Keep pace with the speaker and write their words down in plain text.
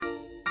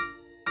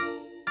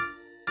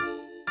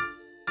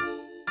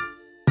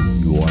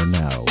You are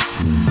now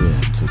tuned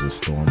in to the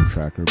Storm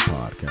Tracker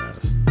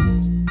Podcast.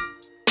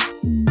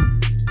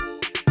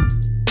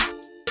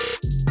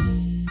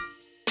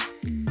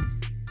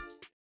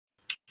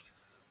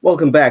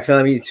 Welcome back,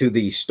 family, to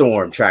the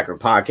Storm Tracker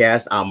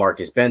Podcast. I'm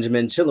Marcus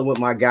Benjamin, chilling with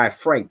my guy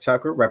Frank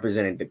Tucker,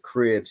 representing the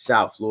Crib,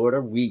 South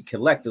Florida. We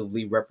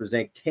collectively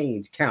represent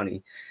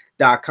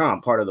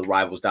CanesCounty.com, part of the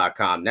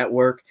Rivals.com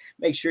network.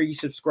 Make sure you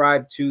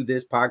subscribe to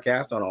this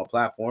podcast on all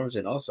platforms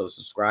and also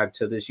subscribe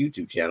to this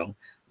YouTube channel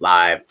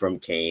live from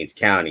Canes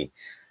County.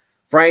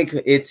 Frank,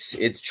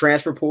 it's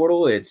transfer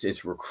portal,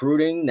 it's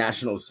recruiting,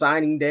 National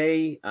Signing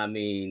Day. I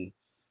mean,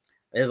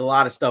 there's a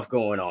lot of stuff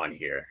going on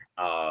here,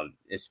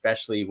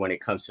 especially when it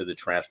comes to the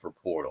transfer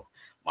portal.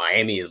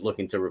 Miami is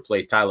looking to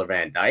replace Tyler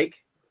Van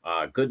Dyke.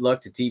 Good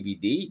luck to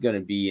TVD. Going to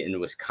be in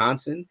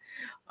Wisconsin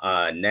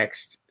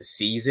next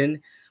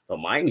season. But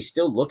Miami's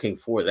still looking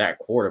for that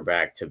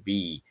quarterback to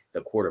be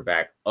the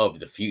quarterback of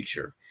the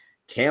future.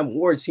 Cam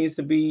Ward seems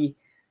to be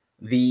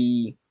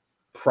the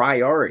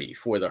priority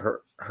for the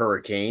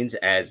Hurricanes,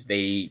 as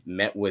they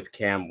met with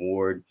Cam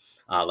Ward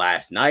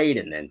last night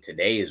and then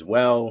today as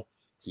well.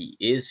 He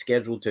is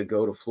scheduled to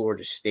go to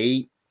Florida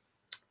State.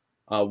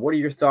 What are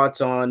your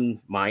thoughts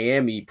on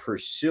Miami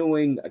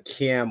pursuing a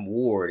Cam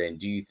Ward, and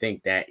do you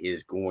think that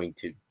is going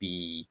to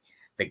be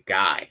the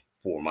guy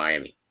for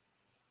Miami?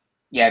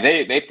 Yeah,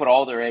 they put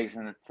all their eggs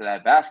into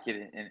that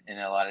basket in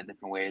a lot of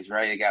different ways,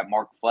 right? They got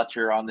Mark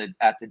Fletcher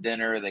at the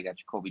dinner. They got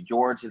Jacoby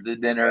George at the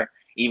dinner,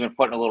 even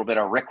putting a little bit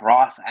of Rick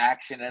Ross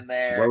action in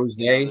there. Rose.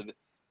 The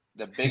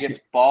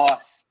biggest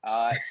boss.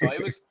 So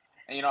it was,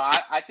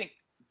 I think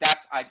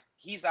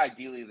he's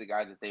ideally the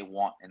guy that they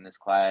want in this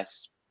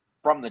class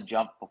from the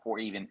jump before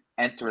he even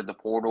entered the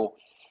portal.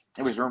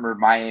 It was rumored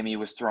Miami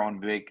was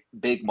throwing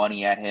big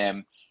money at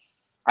him.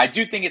 I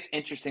do think it's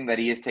interesting that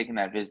he is taking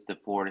that visit to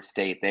Florida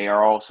State. They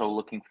are also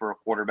looking for a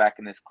quarterback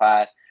in this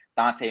class.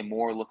 Dante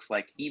Moore looks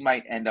like he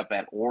might end up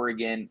at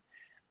Oregon.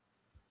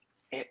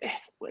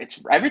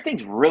 It's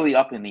everything's really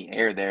up in the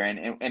air there.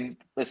 And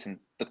listen,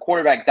 the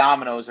quarterback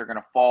dominoes are going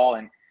to fall,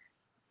 and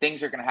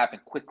things are going to happen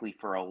quickly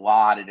for a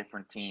lot of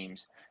different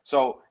teams.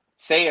 So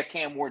say a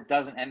Cam Ward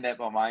doesn't end up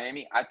at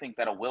Miami, I think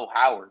that a Will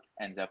Howard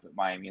ends up at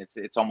Miami.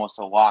 It's almost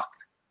a lock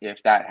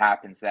if that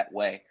happens that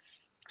way.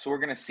 So we're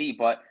going to see.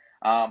 But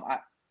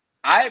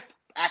I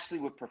actually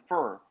would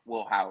prefer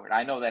Will Howard.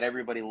 I know that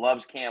everybody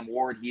loves Cam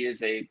Ward. He is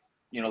the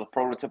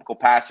prototypical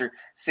passer,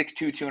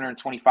 6'2",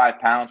 225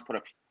 pounds, put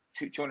up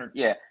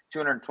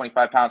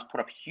 225 pounds, put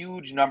up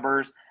huge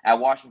numbers at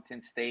Washington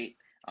State,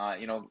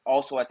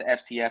 also at the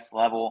FCS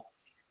level.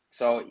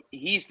 So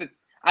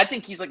I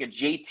think he's like a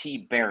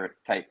JT Barrett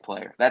type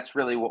player. That's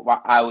really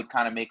what I would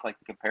kind of make like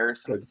the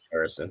comparison. Good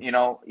comparison.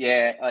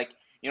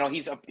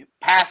 He's a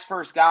pass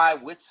first guy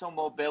with some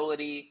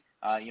mobility,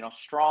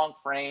 strong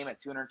frame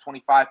at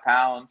 225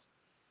 pounds.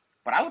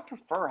 But I would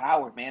prefer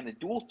Howard, man. The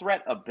dual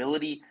threat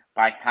ability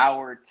by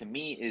Howard to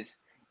me is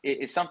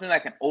something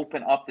that can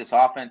open up this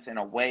offense in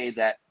a way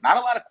that not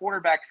a lot of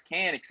quarterbacks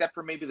can, except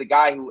for maybe the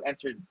guy who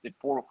entered the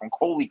portal from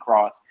Holy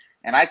Cross.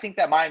 And I think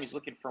that Miami's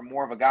looking for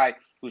more of a guy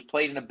who's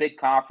played in a big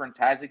conference,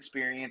 has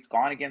experience,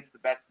 gone against the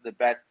best of the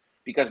best,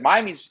 because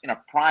Miami's in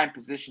a prime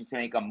position to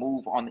make a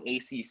move on the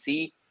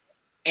ACC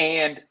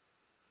and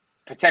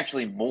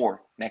potentially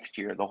more next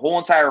year. The whole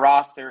entire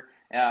roster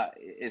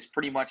is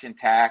pretty much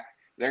intact.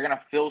 They're going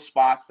to fill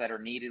spots that are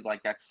needed,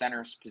 like that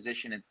center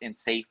position in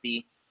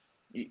safety.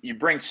 You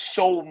bring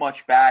so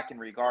much back in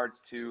regards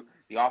to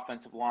the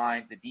offensive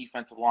line, the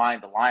defensive line,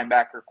 the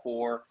linebacker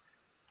core.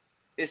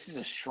 This is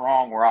a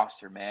strong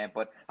roster, man.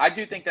 But I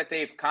do think that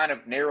they've kind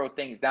of narrowed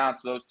things down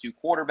to those two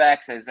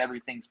quarterbacks, as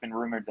everything's been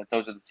rumored that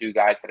those are the two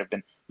guys that have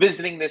been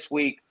visiting this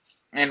week.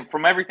 And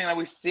from everything that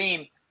we've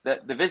seen,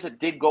 the visit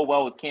did go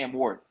well with Cam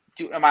Ward.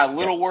 Am I a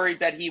little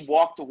worried that he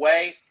walked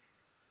away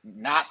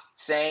not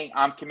saying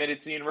I'm committed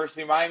to the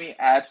University of Miami?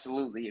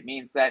 Absolutely. It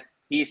means that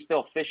he's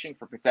still fishing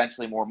for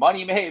potentially more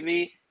money,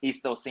 maybe. He's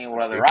still seeing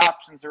what other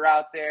options are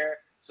out there.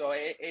 So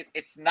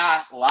it's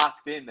not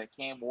locked in that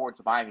Cam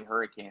Ward's a Miami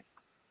Hurricane.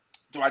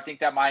 Do I think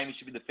that Miami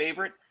should be the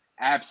favorite?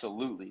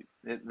 Absolutely.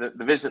 The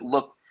visit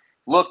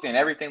looked, and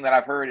everything that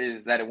I've heard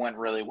is that it went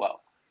really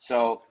well.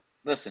 So,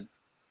 listen,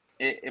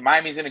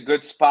 Miami's in a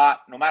good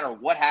spot. No matter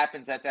what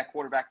happens at that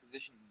quarterback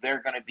position,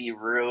 they're going to be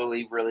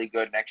really, really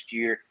good next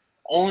year.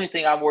 Only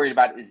thing I'm worried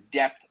about is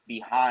depth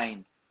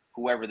behind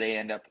whoever they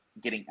end up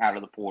getting out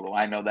of the portal.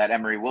 I know that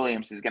Emory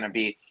Williams is going to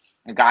be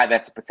a guy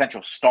that's a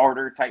potential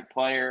starter type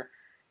player.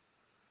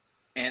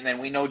 And then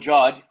we know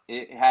Judd,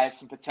 it has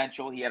some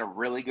potential. He had a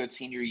really good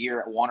senior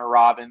year at Warner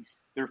Robins,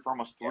 threw for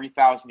almost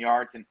 3,000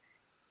 yards, and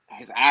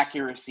his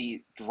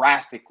accuracy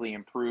drastically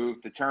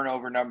improved. The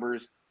turnover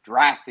numbers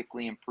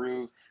drastically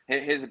improved.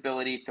 His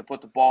ability to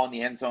put the ball in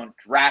the end zone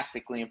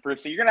drastically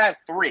improved. So you're going to have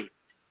three.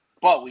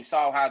 But we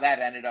saw how that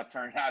ended up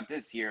turning out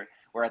this year,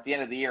 where at the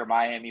end of the year,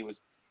 Miami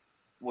was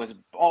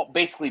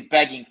basically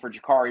begging for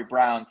Jacurri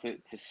Brown to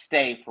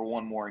stay for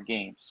one more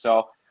game.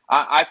 So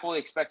I fully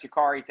expect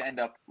Jacurri to end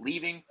up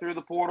leaving through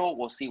the portal.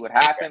 We'll see what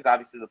happens.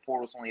 Obviously, the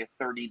portal's only a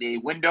 30-day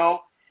window,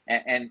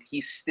 and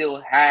he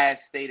still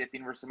has stayed at the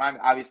University of Miami.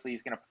 Obviously,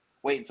 he's going to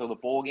wait until the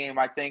bowl game,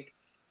 I think.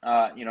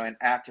 And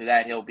after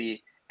that, he'll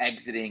be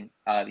exiting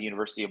the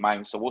University of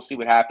Miami. So we'll see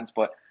what happens.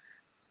 But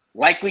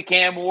likely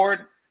Cam Ward,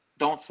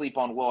 don't sleep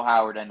on Will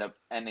Howard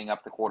ending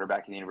up the quarterback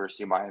at the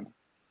University of Miami.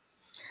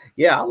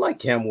 Yeah, I like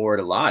Cam Ward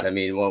a lot. I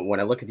mean, when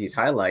I look at these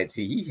highlights,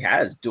 he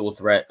has dual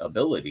threat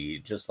ability,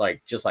 just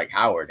like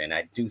Howard. And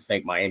I do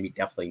think Miami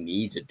definitely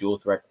needs a dual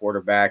threat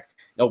quarterback.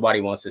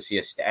 Nobody wants to see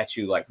a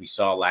statue like we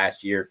saw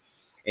last year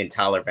in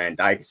Tyler Van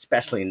Dyke,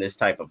 especially in this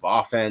type of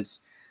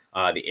offense.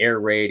 The air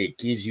raid, it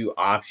gives you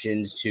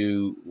options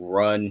to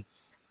run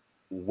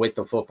with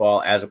the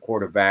football as a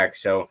quarterback.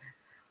 So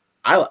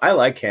I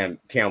like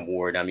Cam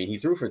Ward. I mean, he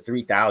threw for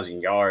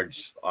 3,000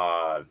 yards,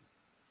 I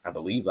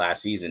believe,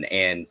 last season,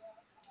 and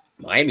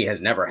Miami has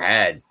never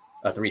had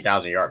a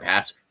 3,000-yard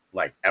passer,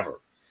 like,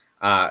 ever.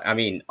 I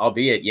mean,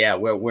 albeit, yeah,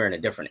 we're in a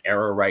different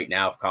era right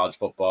now of college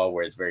football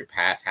where it's very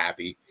pass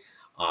happy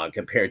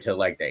compared to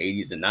like the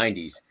 80s and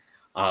 90s.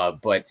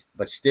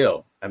 But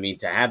still, I mean,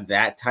 to have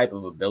that type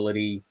of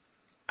ability,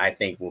 I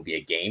think will be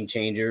a game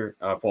changer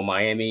for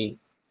Miami.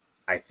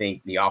 I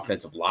think the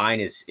offensive line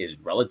is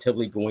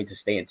relatively going to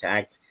stay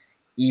intact,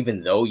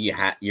 even though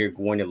you're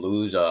going to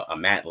lose a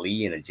Matt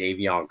Lee and a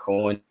Javion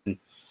Cohen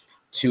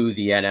to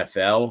the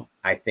NFL.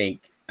 I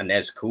think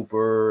Inez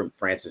Cooper,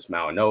 Francis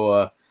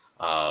Mauanoa,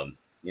 I'm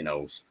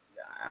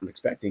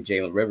expecting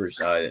Jalen Rivers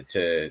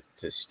to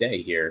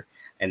stay here,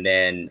 and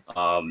then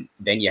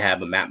you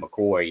have a Matt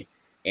McCoy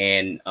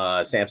and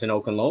Samson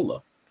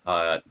Okunlola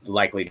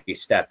likely to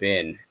step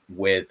in,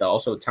 with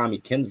also Tommy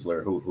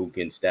Kinsler who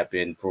can step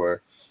in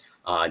for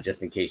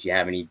just in case you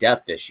have any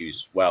depth issues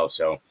as well.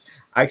 So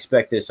I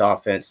expect this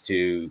offense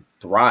to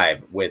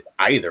thrive with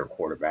either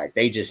quarterback.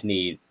 They just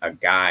need a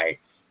guy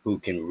who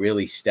can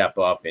really step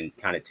up and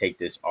kind of take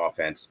this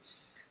offense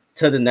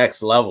to the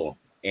next level.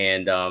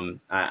 And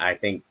I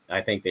think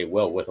they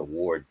will with a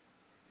Ward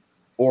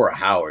or a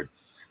Howard.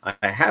 I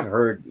have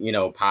heard,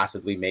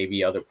 possibly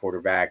maybe other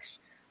quarterbacks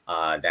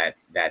that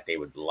they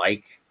would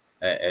like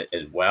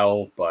as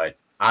well. But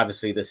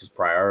obviously this is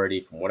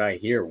priority. From what I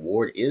hear,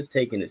 Ward is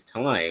taking his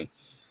time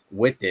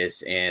with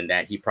this, and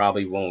that he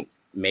probably won't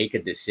make a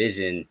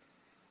decision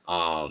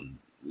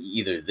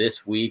either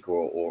this week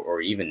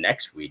or even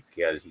next week,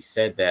 because he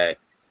said that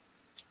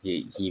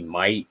he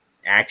might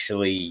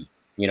actually,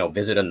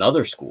 visit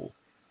another school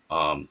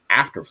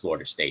after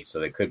Florida State. So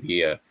there could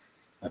be a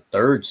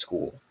third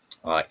school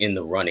in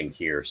the running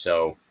here.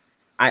 So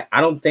I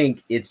don't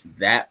think it's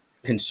that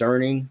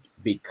concerning,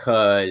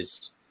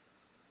 because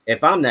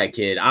if I'm that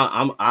kid,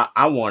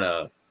 I want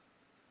to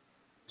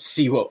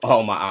see what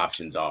all my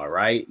options are,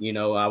 right?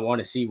 I want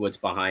to see what's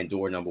behind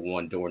door number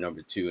 1, door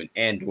number 2,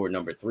 and door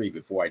number 3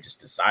 before I just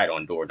decide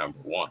on door number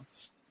 1.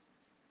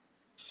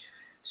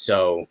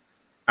 So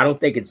I don't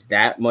think it's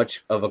that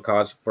much of a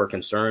cause for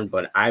concern,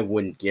 but I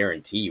wouldn't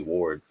guarantee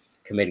Ward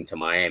committing to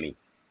Miami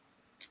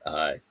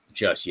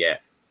just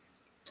yet.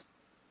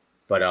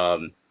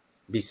 But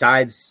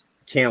besides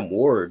Cam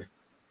Ward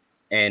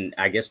and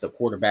I guess the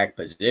quarterback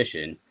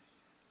position,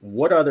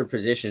 what other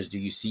positions do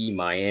you see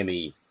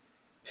Miami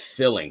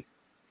filling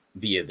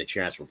via the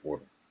transfer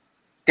portal?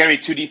 Going to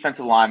be 2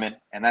 defensive linemen,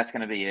 and that's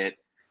going to be it.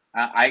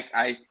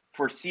 I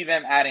foresee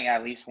them adding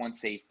at least 1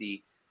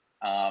 safety.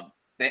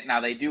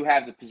 Now, they do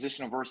have the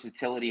positional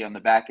versatility on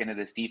the back end of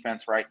this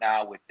defense right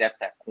now with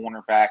depth at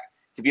cornerback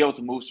to be able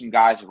to move some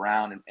guys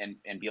around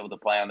and be able to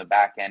play on the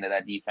back end of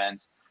that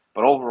defense.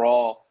 But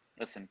overall,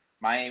 listen,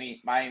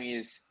 Miami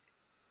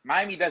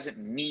doesn't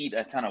need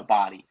a ton of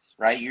bodies,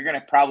 right? You're going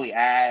to probably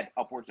add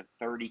upwards of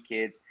 30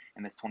 kids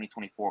in this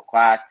 2024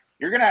 class.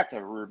 You're going to have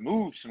to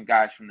remove some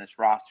guys from this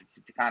roster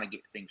to kind of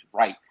get things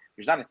right.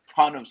 There's not a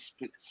ton of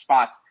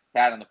spots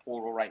to add in the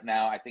portal right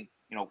now. I think,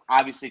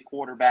 obviously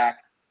quarterback.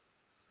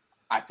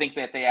 I think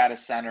that they add a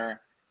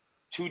center,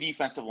 2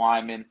 defensive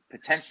linemen,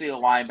 potentially a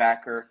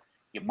linebacker.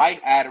 You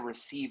might add a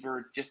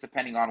receiver, just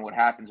depending on what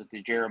happens with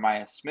the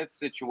Jeremiah Smith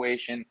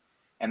situation,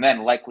 and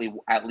then likely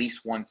at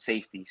least 1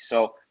 safety.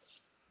 So,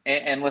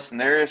 and listen,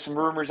 there are some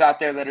rumors out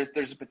there that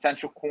there's a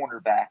potential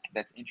cornerback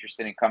that's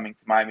interested in coming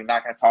to Miami. I'm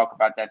not going to talk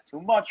about that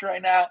too much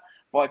right now,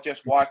 but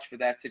just watch for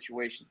that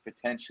situation to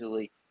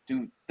potentially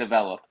do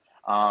develop.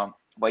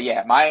 But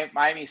yeah,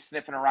 Miami's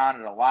sniffing around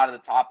at a lot of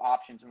the top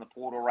options in the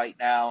portal right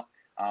now.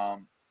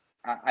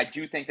 I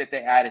do think that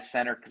they add a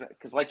center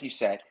because, like you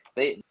said,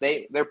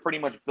 they're pretty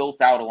much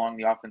built out along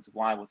the offensive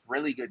line with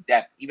really good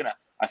depth, even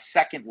a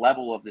second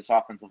level of this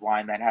offensive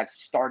line that has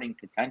starting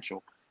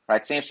potential.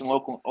 Right, Samson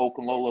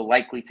Okunlola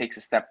likely takes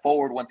a step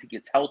forward once he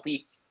gets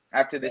healthy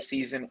after this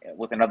season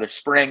with another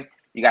spring.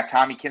 You got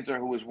Tommy Kinsler,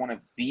 who was one of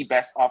the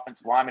best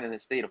offensive linemen in the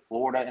state of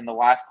Florida in the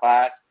last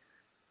class.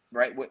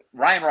 Right,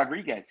 Ryan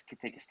Rodriguez could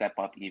take a step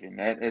up even.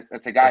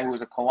 It's a guy who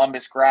was a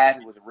Columbus grad,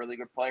 who was a really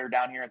good player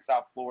down here in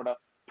South Florida.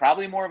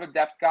 Probably more of a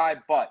depth guy,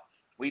 but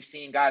we've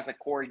seen guys like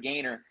Corey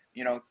Gaynor,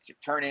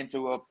 turn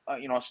into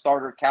a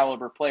starter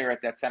caliber player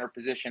at that center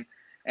position.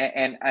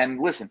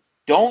 And listen,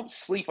 don't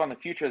sleep on the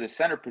future of the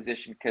center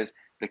position because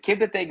the kid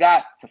that they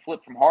got to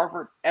flip from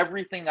Harvard,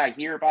 everything I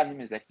hear about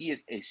him is that he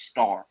is a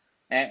star.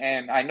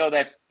 And I know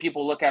that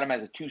people look at him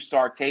as a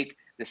 2-star take.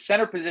 The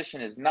center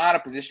position is not a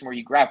position where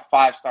you grab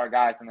 5-star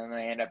guys and then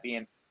they end up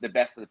being the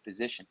best of the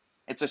position.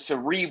 It's a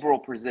cerebral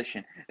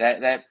position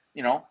that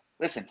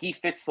listen, he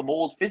fits the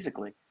mold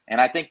physically. And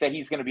I think that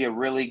he's going to be a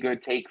really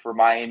good take for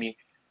Miami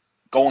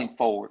going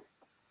forward.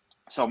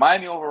 So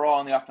Miami overall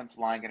on the offensive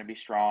line going to be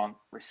strong.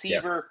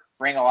 Receiver,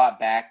 bring a lot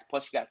back.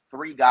 Plus you got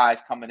 3 guys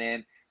coming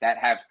in that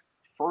have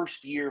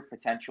first-year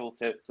potential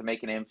to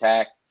make an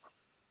impact.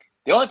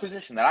 The only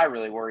position that I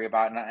really worry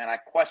about, and I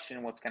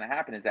question what's going to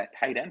happen, is that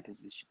tight end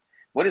position.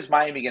 What is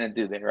Miami going to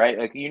do there, right?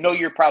 Like,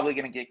 you're probably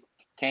going to get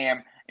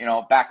Cam,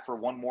 back for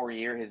one more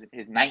year,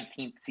 his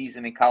 19th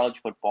season in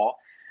college football.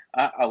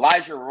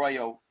 Elijah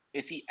Arroyo,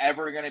 is he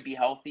ever going to be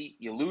healthy?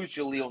 You lose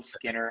Jaleel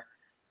Skinner.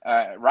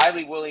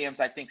 Riley Williams,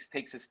 I think,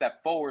 takes a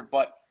step forward,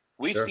 but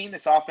we've seen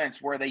this offense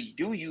where they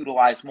do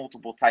utilize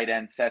multiple tight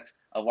end sets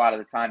a lot of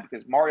the time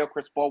because Mario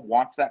Cristobal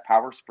wants that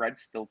power spread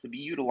still to be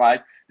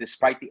utilized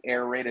despite the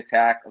air raid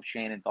attack of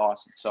Shannon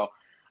Dawson. So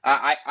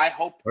I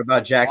hope. What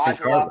about Jackson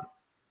Carver?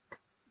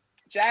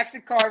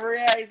 Jackson Carver,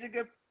 yeah, he's a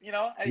good,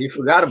 You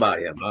forgot about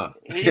him, huh?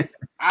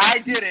 I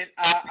didn't.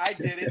 I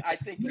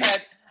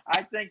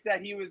think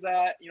that he was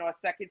a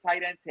second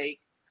tight end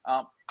take.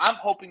 I'm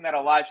hoping that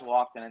Elijah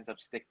Lofton ends up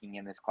sticking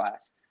in this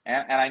class.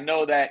 And I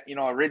know that,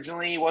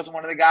 originally he wasn't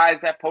one of the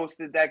guys that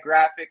posted that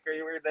graphic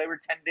or they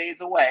were 10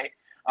 days away.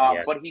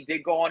 But he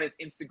did go on his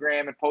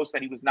Instagram and post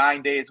that he was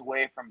 9 days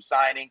away from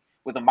signing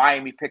with a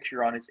Miami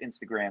picture on his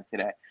Instagram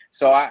today.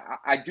 So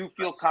I do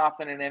feel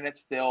confident in it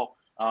still.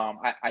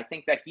 I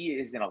think that he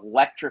is an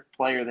electric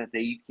player that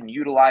they can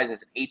utilize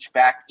as an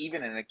H-back,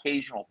 even an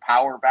occasional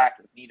power back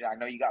if needed. I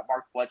know you got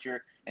Mark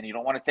Fletcher, and you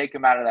don't want to take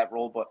him out of that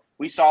role, but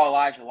we saw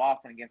Elijah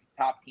Lofton against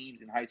the top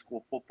teams in high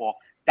school football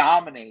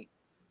dominate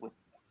with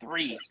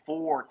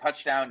 3-4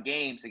 touchdown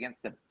games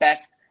against the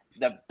best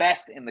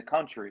in the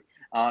country.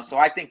 So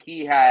I think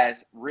he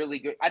has really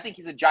good – I think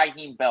he's a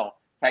Jaheim Bell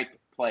type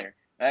player.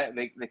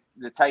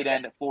 The tight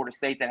end at Florida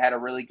State that had a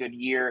really good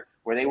year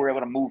where they were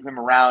able to move him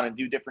around and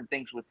do different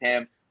things with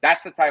him.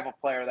 That's the type of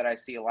player that I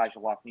see Elijah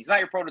Lofton. He's not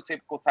your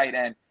prototypical tight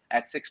end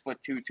at 6'2",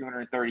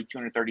 230,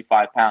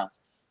 235 pounds,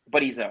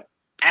 but he's an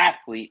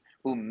athlete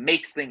who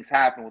makes things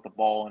happen with the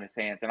ball in his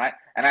hands.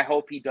 And I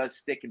hope he does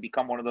stick and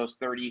become one of those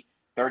 30,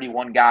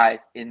 31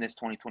 guys in this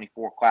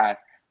 2024 class,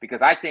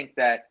 because I think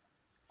that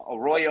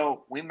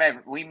Arroyo, we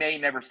may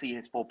never see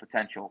his full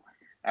potential.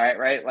 All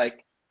right?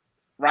 Like,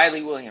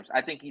 Riley Williams,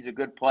 I think he's a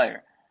good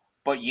player,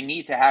 but you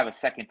need to have a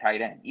second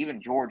tight end.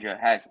 Even Georgia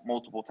has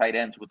multiple tight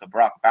ends with the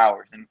Brock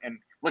Bowers. And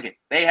look,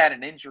 they had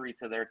an injury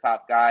to their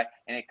top guy,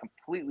 and it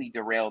completely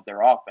derailed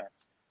their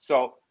offense.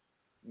 So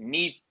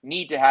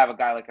need to have a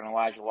guy like an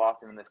Elijah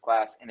Lofton in this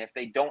class. And if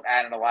they don't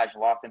add an Elijah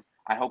Lofton,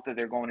 I hope that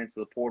they're going into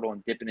the portal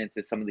and dipping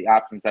into some of the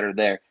options that are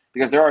there,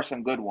 because there are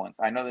some good ones.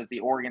 I know that the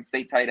Oregon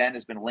State tight end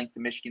has been linked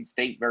to Michigan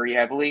State very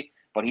heavily,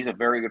 but he's a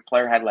very good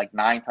player, had like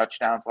 9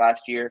 touchdowns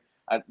last year.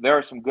 There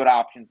are some good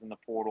options in the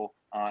portal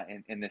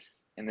in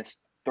this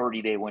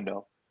 30-day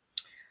window.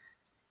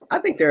 I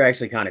think they're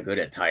actually kind of good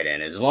at tight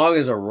end as long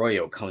as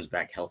Arroyo comes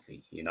back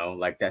healthy.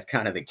 Like that's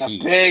kind of the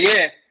key.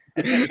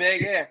 It's a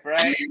big if,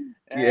 right?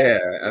 Yeah,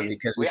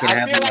 because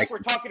I feel like we're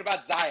talking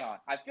about Zion.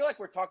 I feel like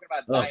we're talking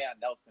about Zion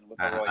Nelson with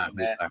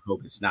Arroyo. I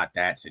hope it's not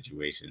that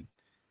situation.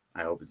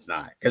 I hope it's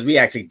not, because we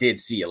actually did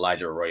see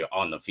Elijah Arroyo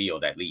on the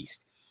field at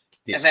least.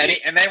 And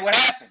then what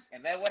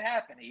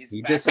happened?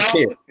 He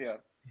disappeared. Off the field.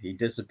 He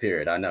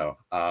disappeared, I know.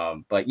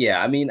 But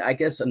yeah, I mean, I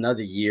guess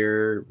another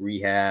year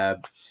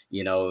rehab,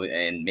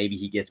 and maybe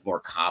he gets more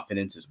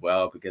confidence as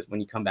well, because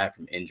when you come back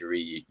from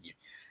injury,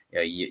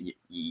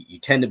 you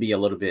tend to be a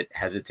little bit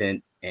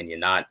hesitant, and you're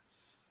not,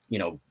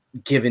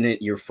 giving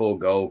it your full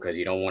go because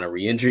you don't want to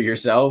re-injure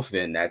yourself.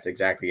 And that's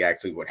exactly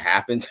actually what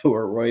happened to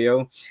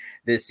Arroyo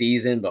this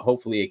season. But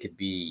hopefully it could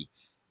be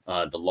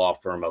the law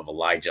firm of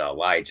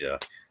Elijah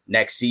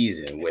next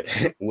season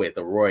with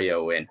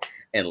Arroyo and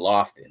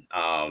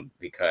Lofton,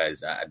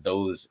 because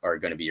those are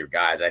going to be your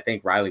guys. I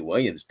think Riley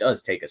Williams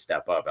does take a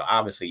step up.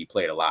 Obviously, he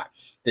played a lot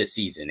this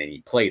season, and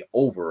he played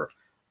over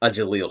a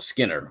Jaleel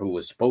Skinner, who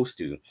was supposed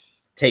to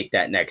take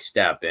that next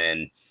step.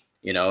 And,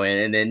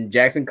 and then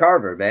Jackson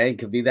Carver, man,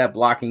 could be that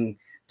blocking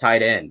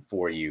tight end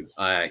for you,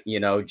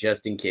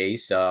 just in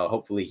case.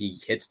 Hopefully he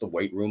hits the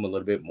weight room a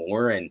little bit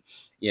more, and,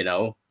 he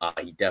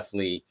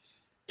definitely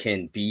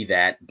can be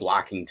that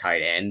blocking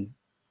tight end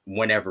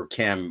whenever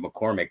Cam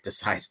McCormick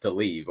decides to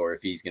leave, or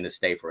if he's going to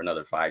stay for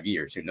another 5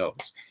 years, who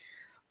knows?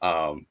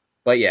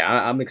 But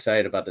yeah, I'm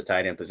excited about the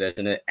tight end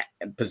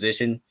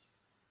position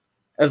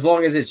as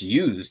long as it's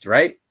used,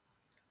 right?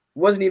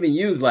 Wasn't even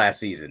used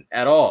last season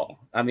at all.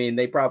 I mean,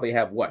 they probably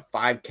have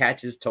 5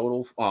 catches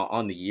total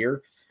on the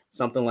year,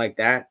 something like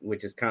that,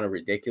 which is kind of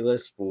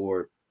ridiculous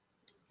for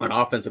an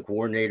offensive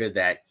coordinator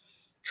that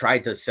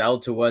tried to sell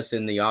to us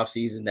in the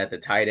offseason that the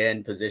tight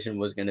end position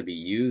was going to be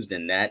used,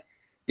 and that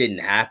didn't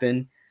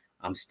happen.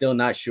 I'm still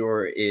not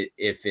sure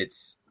if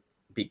it's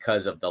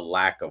because of the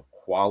lack of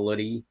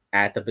quality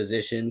at the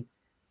position,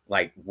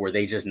 Like, were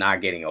they just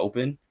not getting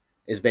open?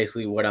 Is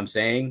basically what I'm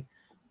saying.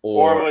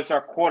 Or was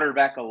our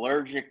quarterback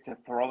allergic to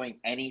throwing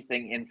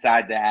anything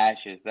inside the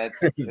hashes? That's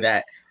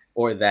that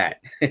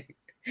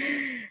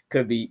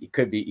could be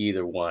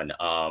either one.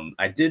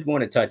 I did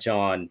want to touch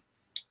on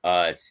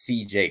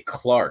CJ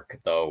Clark,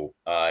 though,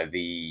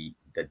 the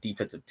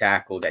defensive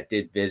tackle that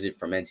did visit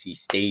from NC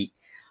State.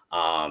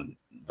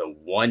 The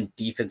one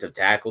defensive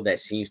tackle that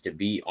seems to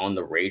be on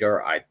the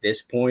radar at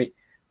this point.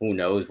 Who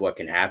knows what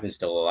can happen?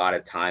 Still a lot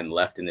of time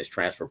left in this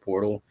transfer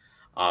portal.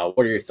 What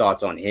are your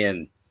thoughts on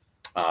him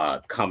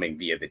coming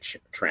via the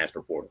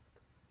transfer portal?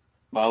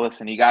 Well,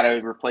 listen, you got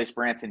to replace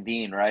Branson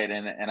Dean, right?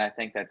 And I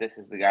think that this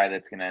is the guy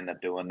that's going to end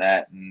up doing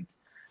that. And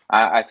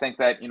I think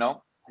that,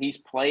 he's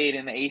played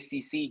in the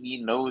ACC.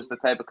 He knows the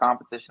type of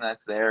competition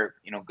that's there.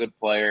 Good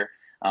player.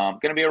 Going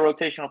to be a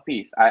rotational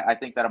piece. I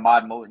think that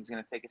Ahmad Moten's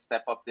going to take a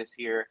step up this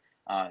year.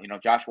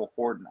 Joshua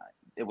Horton,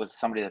 it was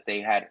somebody that they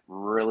had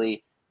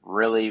really,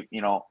 really,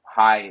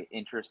 high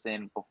interest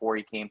in before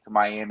he came to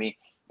Miami.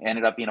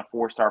 Ended up being a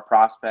 4-star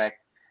prospect.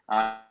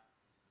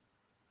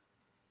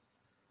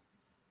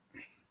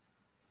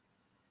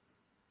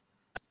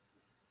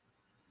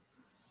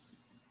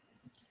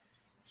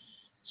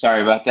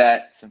 Sorry about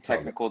that. Some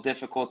technical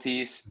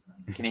difficulties.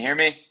 Can you hear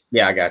me?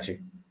 Yeah, I got you.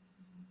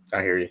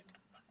 I hear you.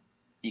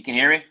 You can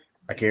hear me?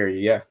 I can hear you,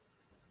 yeah.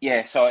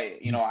 Yeah, so,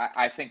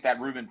 I think that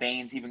Ruben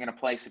Bain's even going to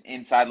play some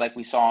inside like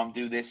we saw him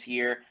do this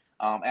year.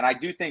 And I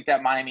do think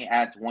that Miami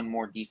adds one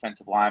more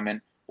defensive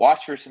lineman.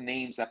 Watch for some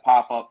names that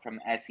pop up from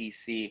the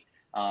SEC.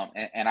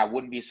 And I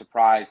wouldn't be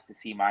surprised to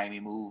see Miami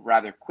move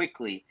rather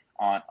quickly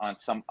on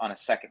a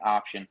second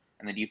option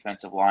in the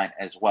defensive line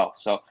as well.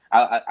 So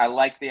I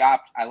like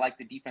I like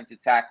the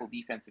defensive tackle,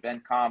 defensive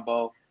end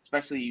combo,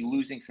 especially you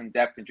losing some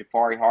depth in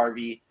Jafari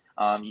Harvey.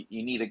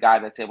 You need a guy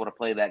that's able to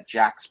play that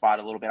jack spot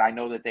a little bit. I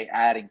know that they're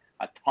adding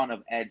a ton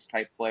of edge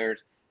type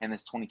players in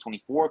this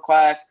 2024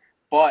 class,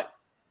 but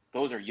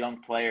those are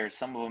young players.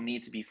 Some of them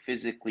need to be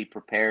physically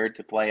prepared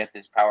to play at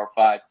this Power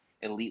 5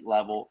 elite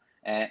level.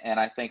 And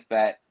I think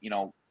that,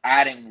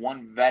 adding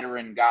one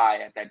veteran guy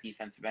at that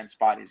defensive end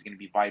spot is going to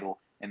be vital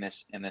in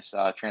this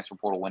transfer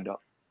portal window.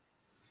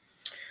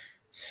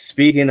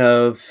 Speaking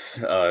of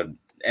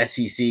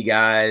SEC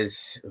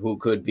guys who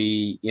could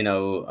be,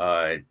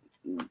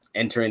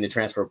 entering the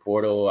transfer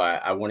portal,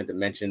 I wanted to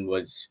mention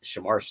was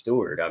Shamar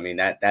Stewart. I mean,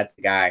 that's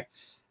the guy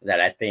that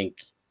I think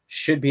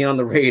should be on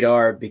the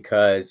radar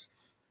because,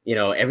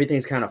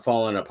 everything's kind of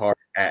falling apart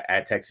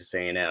at Texas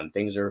A&M.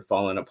 Things are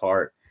falling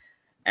apart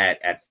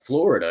at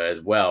Florida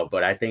as well.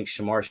 But I think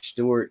Shamar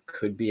Stewart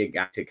could be a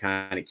guy to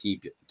kind of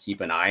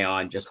keep an eye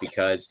on just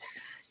because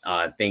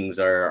things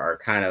are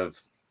kind of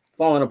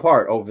falling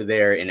apart over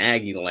there in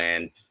Aggie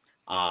land,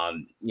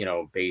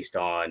 based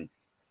on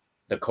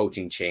the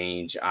coaching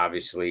change,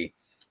 obviously,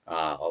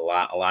 a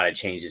lot of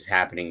changes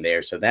happening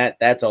there. So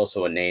that's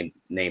also a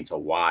name to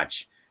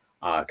watch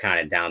kind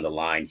of down the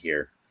line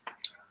here.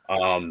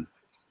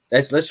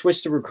 Let's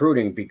switch to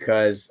recruiting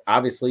because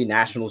obviously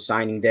National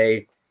Signing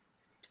Day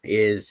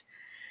is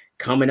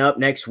coming up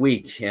next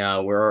week.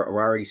 We're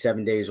already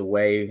 7 days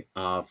away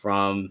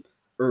from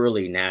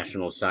early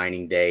National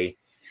Signing Day,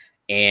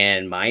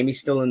 and Miami's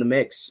still in the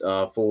mix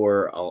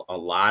for a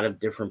lot of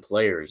different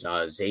players.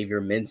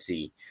 Zavier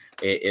Mincey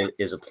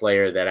is a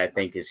player that I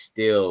think is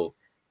still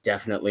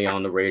definitely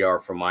on the radar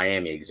for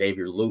Miami.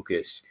 Xavier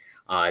Lucas,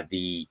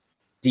 the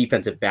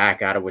defensive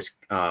back out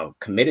of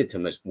committed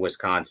to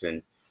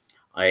Wisconsin,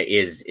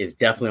 is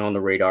definitely on the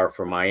radar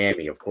for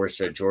Miami. Of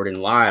course, Jordan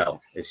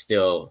Lyle is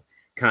still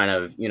kind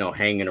of,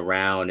 hanging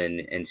around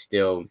and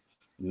still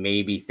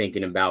maybe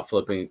thinking about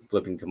flipping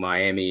to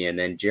Miami. And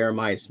then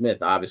Jeremiah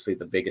Smith, obviously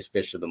the biggest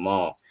fish of them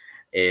all,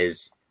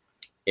 is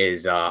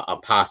a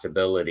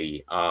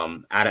possibility.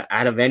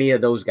 Out of any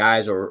of those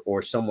guys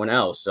or someone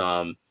else,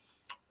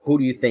 who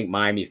do you think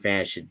Miami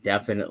fans should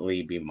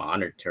definitely be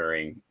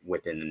monitoring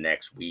within the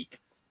next week?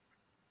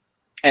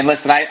 And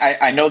listen,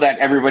 I know that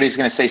everybody's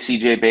going to say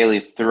CJ Bailey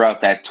throughout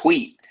that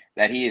tweet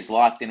that he is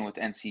locked in with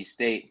NC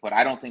State, but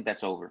I don't think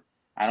that's over.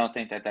 I don't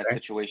think that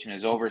situation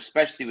is over,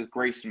 especially with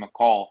Grayson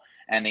McCall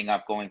ending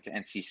up going to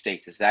NC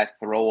State. Does that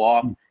throw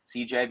off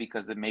CJ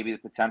because of maybe the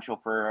potential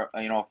for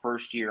a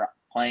first-year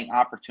playing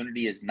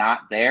opportunity is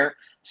not there,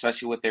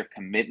 especially with their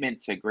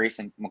commitment to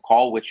Grayson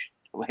McCall, which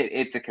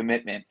it's a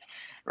commitment,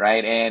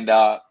 right? And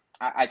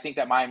I think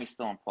that Miami's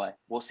still in play.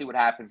 We'll see what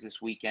happens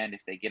this weekend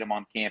if they get him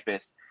on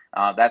campus.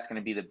 That's going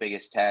to be the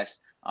biggest test.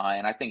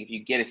 And I think if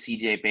you get a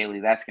CJ Bailey,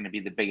 that's going to be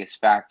the biggest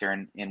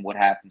factor in what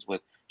happens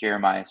with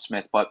Jeremiah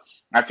Smith. But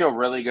I feel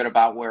really good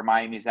about where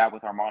Miami's at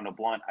with Armondo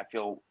Blount. I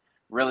feel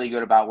really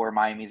good about where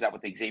Miami's at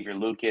with Xavier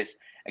Lucas.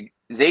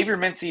 Zavier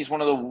Mincey is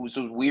one of those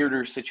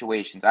weirder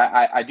situations.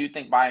 I do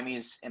think Miami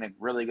is in a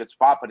really good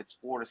spot, but it's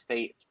Florida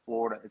State, it's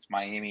Florida, it's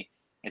Miami.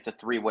 It's a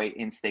three-way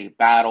in-state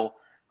battle.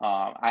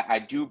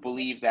 I do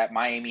believe that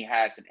Miami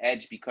has an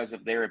edge because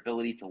of their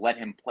ability to let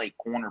him play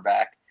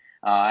cornerback.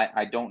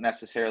 I don't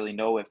necessarily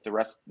know if the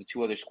rest of the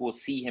two other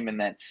schools see him in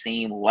that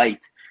same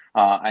light.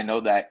 I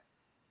know that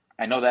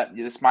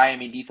this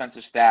Miami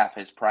defensive staff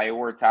has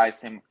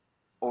prioritized him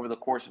over the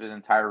course of his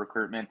entire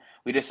recruitment.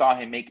 We just saw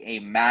him make a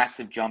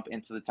massive jump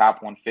into the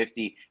top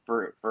 150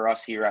 for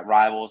us here at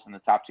Rivals in the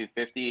top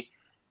 250.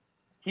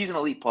 He's an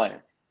elite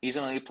player. He's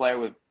an elite player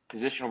with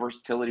positional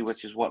versatility,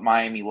 which is what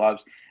Miami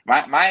loves.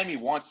 Miami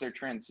wants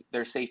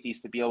their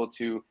safeties to be able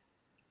to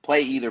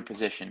play either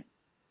position,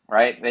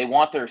 right? They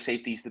want their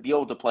safeties to be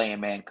able to play in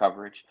man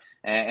coverage.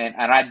 And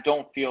I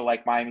don't feel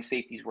like Miami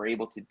safeties were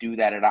able to do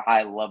that at a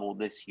high level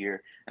this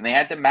year. And they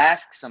had to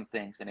mask some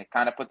things, and it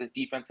kind of put this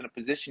defense in a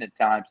position at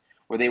times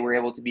where they were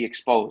able to be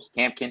exposed.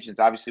 Cam Kinchin's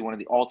obviously one of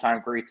the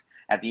all-time greats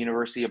at the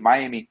University of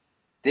Miami.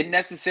 Didn't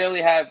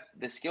necessarily have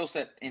the skill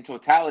set in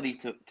totality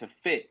to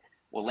fit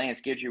what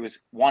Lance Guidry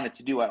wanted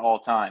to do at all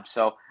times.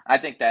 So I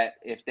think that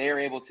if they're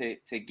able to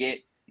get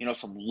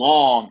some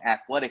long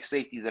athletic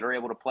safeties that are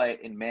able to play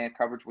in man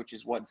coverage, which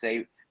is what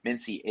Zavier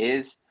Mincey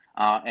is.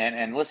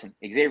 And listen,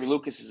 Xavier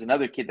Lucas is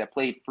another kid that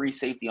played free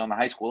safety on the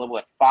high school level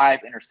at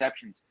 5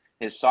 interceptions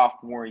his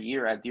sophomore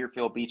year at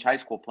Deerfield Beach High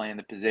School playing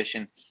the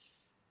position.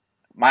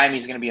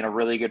 Miami's going to be in a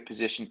really good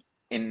position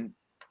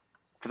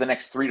for the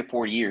next 3 to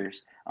 4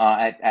 years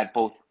at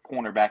both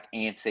cornerback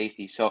and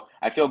safety. So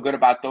I feel good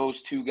about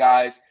those two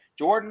guys.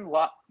 Jordan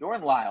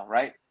Lyle,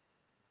 right?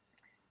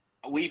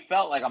 We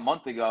felt like a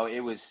month ago it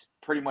was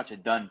pretty much a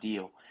done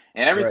deal.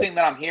 And everything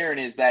that I'm hearing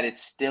is that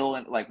it's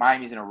still like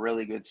Miami's in a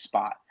really good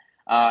spot.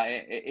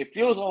 It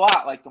feels a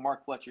lot like the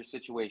Mark Fletcher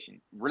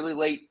situation. Really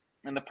late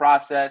in the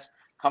process,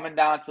 coming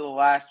down to the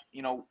last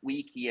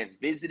week. He has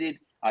visited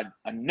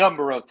a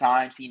number of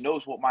times. He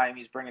knows what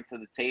Miami's bringing to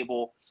the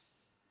table.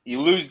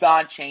 You lose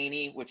Don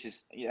Chaney,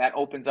 that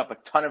opens up a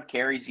ton of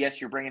carries. Yes,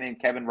 you're bringing in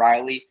Kevin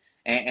Riley,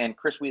 and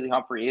Chris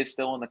Wheatley-Humphrey is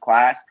still in the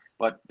class,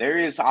 but there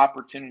is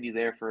opportunity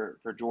there for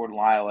Jordan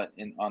Lyle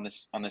on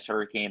this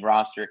Hurricane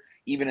roster,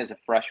 even as a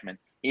freshman.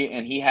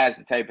 He has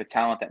the type of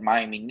talent that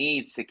Miami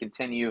needs to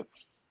continue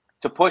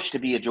to push to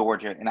be a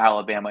Georgia and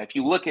Alabama. If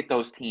you look at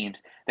those teams,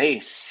 they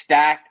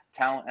stack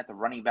talent at the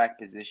running back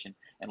position,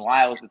 and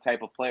Lyle is the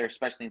type of player,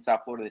 especially in South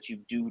Florida, that you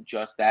do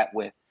just that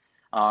with.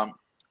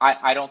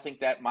 I don't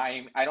think that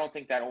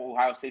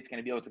Ohio State's going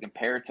to be able to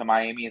compare it to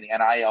Miami in the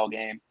NIL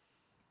game.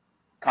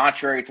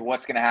 Contrary to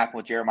what's going to happen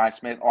with Jeremiah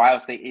Smith, Ohio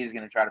State is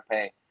going to try to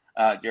pay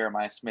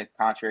Jeremiah Smith,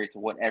 contrary to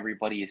what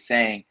everybody is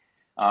saying.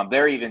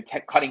 They're even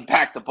cutting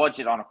back the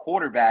budget on a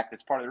quarterback.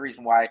 That's part of the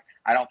reason why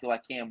I don't feel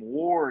like Cam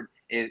Ward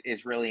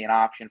is really an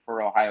option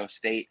for Ohio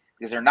State,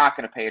 because they're not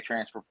going to pay a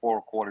transfer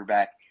portal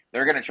quarterback.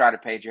 They're going to try to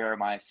pay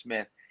Jeremiah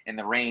Smith in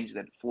the range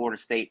that Florida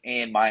State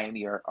and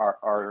Miami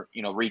are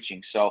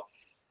reaching. So,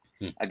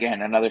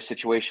 again, another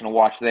situation to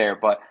watch there.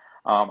 But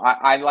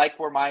I like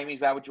where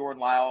Miami's at with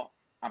Jordan Lyle.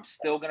 I'm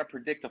still going to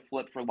predict a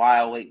flip for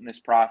Lyle late in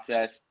this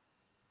process.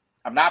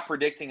 I'm not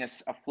predicting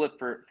a flip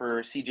for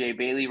CJ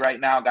Bailey right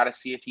now. Got to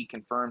see if he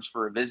confirms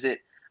for a visit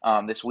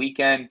this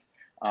weekend.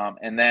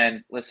 And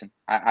then, listen,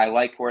 I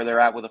like where they're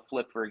at with a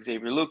flip for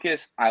Xavier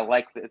Lucas. I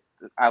like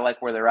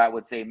where they're at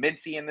with, say,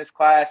 Mincey in this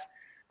class.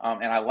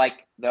 And I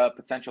like the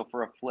potential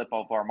for a flip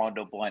of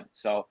Armondo Blount.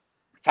 So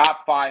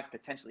top 5,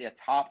 potentially a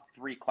top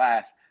 3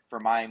 class for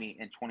Miami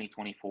in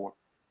 2024.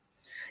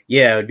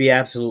 Yeah, it would be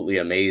absolutely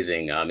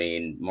amazing. I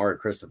mean, Mark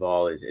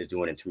Cristobal is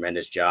doing a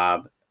tremendous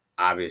job.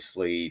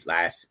 Obviously,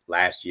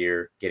 last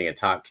year, getting a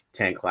top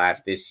 10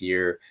 class this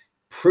year,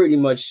 pretty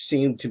much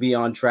seemed to be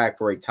on track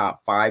for a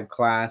top 5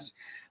 class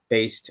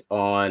based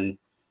on,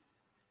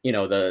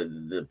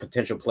 the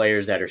potential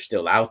players that are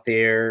still out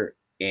there,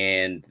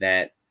 and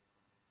that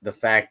the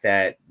fact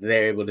that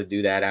they're able to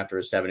do that after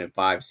a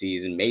 7-5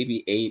 season,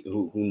 maybe 8,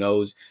 who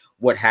knows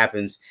what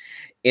happens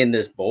in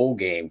this bowl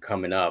game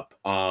coming up.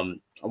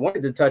 I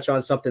wanted to touch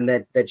on something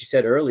that you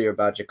said earlier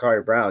about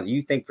Jacurri Brown.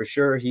 You think for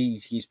sure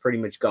he's pretty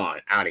much gone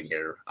out of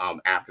here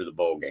after the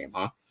bowl game,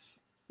 huh?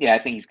 Yeah, I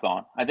think he's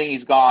gone.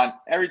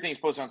 Everything he's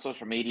posted on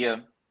social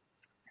media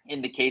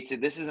indicates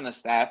it. This isn't a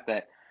staff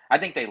that I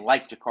think they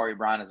like Jacurri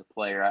Brown as a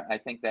player. I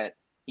think that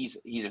he's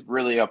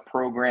really a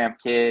program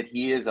kid.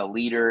 He is a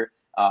leader.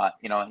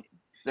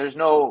 There's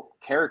no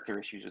character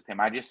issues with him.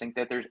 I just think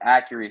that there's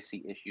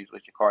accuracy issues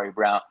with Jacurri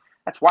Brown.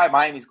 That's why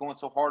Miami's going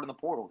so hard in the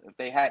portal. If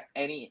they had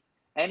any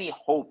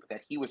hope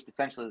that he was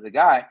potentially the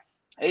guy,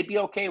 they'd be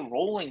okay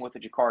rolling with a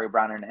Jacurri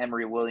Brown and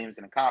Emory Williams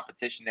in a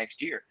competition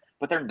next year.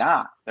 But they're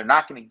not. They're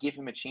not going to give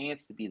him a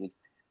chance to be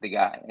the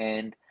guy.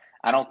 And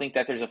I don't think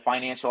that there's a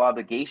financial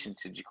obligation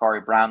to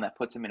Jacurri Brown that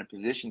puts him in a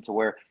position to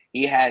where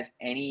he has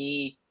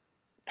any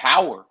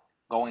power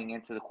going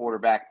into the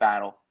quarterback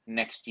battle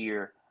next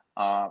year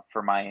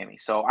for Miami.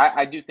 So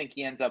I do think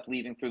he ends up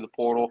leaving through the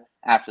portal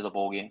after the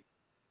bowl game.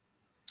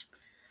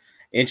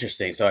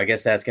 Interesting. So I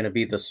guess that's going to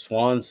be the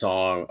swan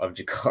song of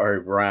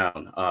Jacurri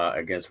Brown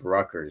against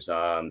Rutgers.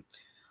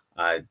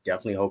 I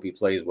definitely hope he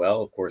plays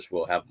well. Of course,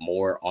 we'll have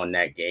more on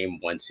that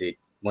game once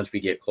we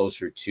get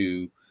closer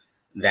to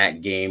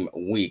that game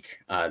week.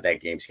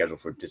 That game scheduled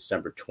for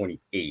December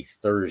 28th,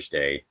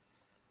 Thursday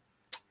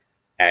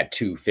at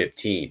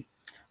 2:15.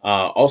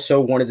 Also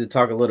wanted to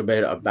talk a little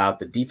bit about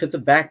the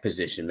defensive back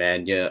position,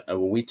 man. Yeah,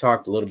 we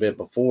talked a little bit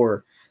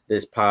before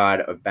this pod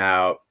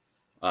about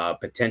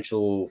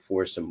potential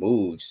for some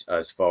moves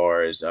as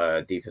far as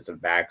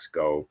defensive backs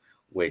go,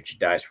 which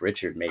Dice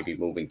Richard may be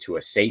moving to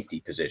a safety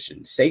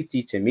position.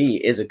 Safety to me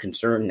is a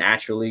concern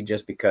naturally,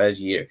 just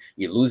because you're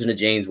losing to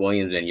James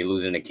Williams and you're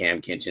losing to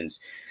Cam Kinchens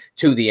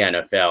to the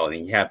NFL,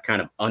 and you have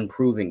kind of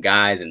unproven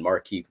guys in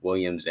Markeith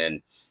Williams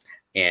and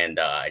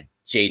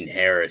Jaden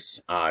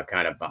Harris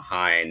kind of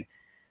behind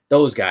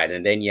those guys.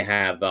 And then you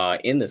have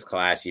in this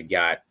class, you've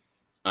got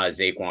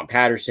Zaquan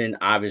Patterson.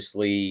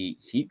 Obviously,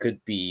 he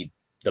could be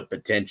the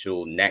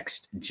potential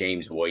next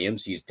James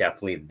Williams. He's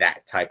definitely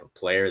that type of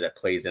player that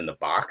plays in the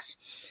box.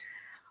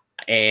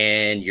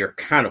 And you're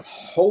kind of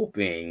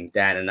hoping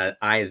that an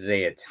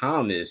Isaiah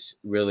Thomas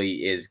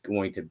really is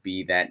going to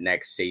be that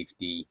next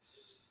safety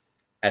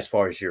as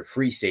far as your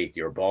free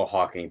safety or ball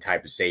hawking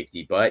type of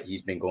safety. But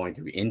he's been going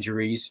through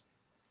injuries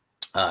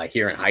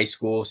here in high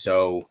school.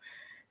 So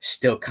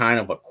still kind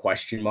of a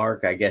question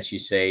mark, I guess you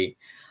say,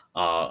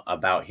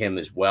 about him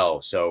as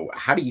well. So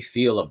how do you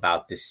feel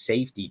about the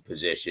safety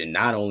position,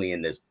 not only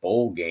in this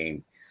bowl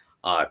game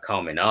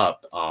coming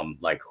up,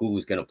 like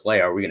who's going to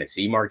play? Are we going to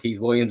see Markeith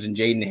Williams and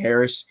Jaden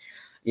Harris,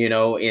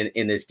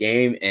 in this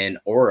game,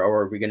 or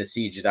are we going to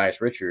see Josiah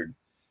Richard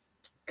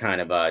kind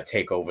of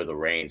take over the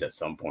reins at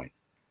some point?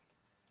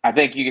 I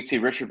think you could see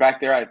Richard back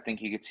there. I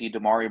think you could see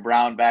Damari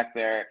Brown back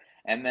there.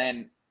 And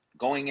then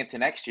going into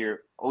next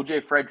year,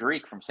 OJ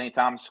Frederick from St.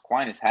 Thomas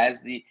Aquinas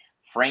has the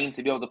frame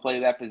to be able to play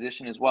that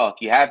position as well. If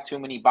you have too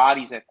many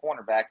bodies at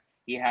cornerback,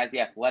 he has the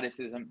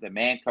athleticism, the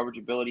man coverage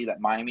ability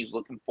that Miami's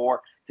looking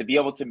for to be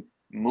able to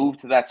move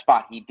to that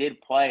spot. He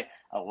did play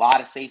a lot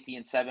of safety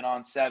in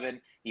 7-on-7.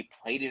 He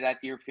played it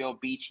at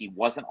Deerfield Beach. He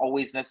wasn't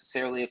always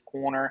necessarily a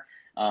corner.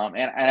 And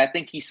I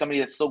think he's somebody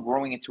that's still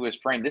growing into his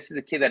frame. This is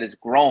a kid that has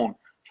grown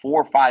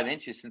 4 or 5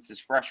 inches since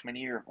his freshman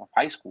year of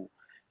high school.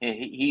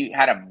 He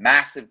had a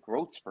massive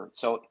growth spurt.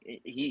 So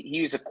he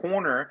was a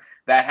corner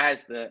that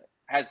has the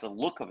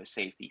look of a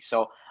safety.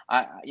 So,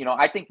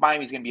 I think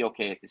Miami's going to be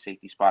okay at the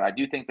safety spot. I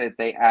do think that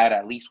they add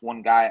at least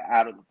one guy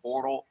out of the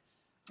portal.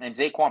 And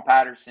Zaquan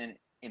Patterson,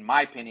 in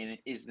my opinion,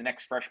 is the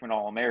next freshman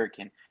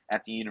All-American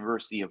at the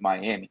University of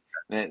Miami.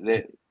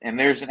 And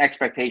there's an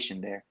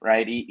expectation there,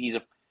 right? He's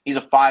a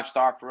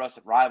 5-star for us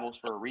at Rivals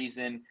for a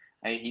reason.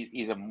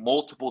 He's a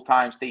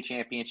multiple-time state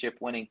championship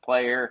winning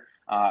player,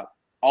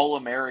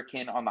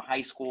 All-American on the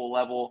high school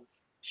level,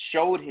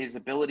 showed his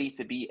ability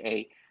to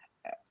be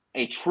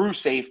a true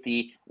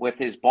safety with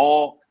his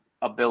ball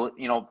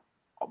ability,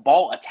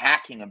 ball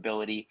attacking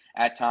ability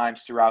at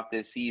times throughout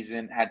this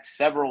season, had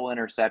several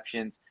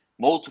interceptions,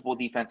 multiple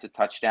defensive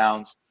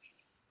touchdowns.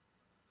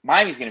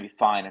 Miami's going to be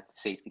fine at the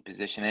safety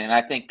position. And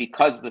I think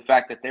because of the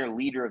fact that their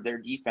leader of their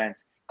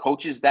defense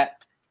coaches that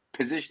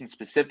position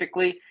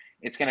specifically,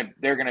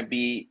 they're going to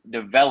be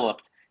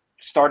developed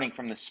starting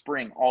from the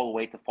spring all the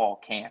way to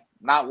fall camp.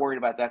 Not worried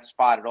about that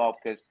spot at all,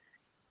 because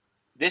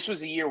this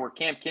was a year where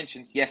Cam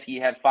Kinchens, yes, he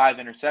had 5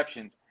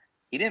 interceptions.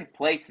 He didn't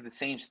play to the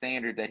same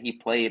standard that he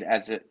played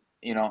as a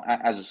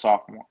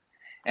sophomore.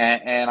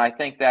 And I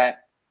think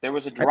that there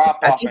was a drop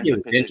off. I think he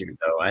was injured,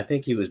 though. I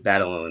think he was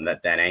battling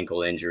that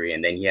ankle injury,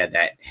 and then he had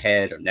that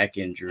head or neck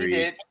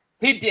injury.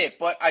 He did.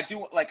 But I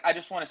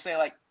just want to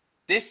say,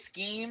 this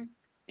scheme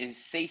is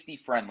safety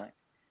friendly.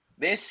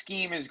 This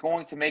scheme is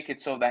going to make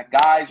it so that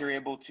guys are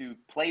able to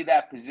play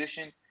that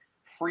position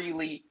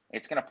freely.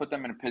 It's going to put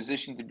them in a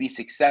position to be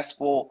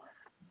successful.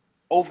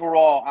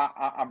 Overall,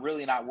 I'm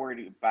really not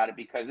worried about it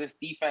because this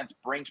defense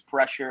brings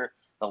pressure.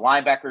 The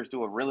linebackers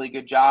do a really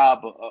good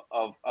job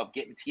of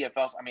getting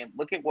TFLs. I mean,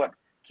 look at what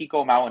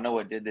Kiko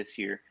Mawanoa did this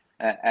year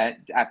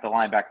at the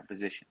linebacker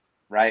position,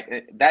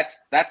 right? That's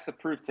the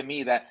proof to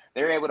me that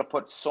they're able to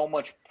put so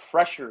much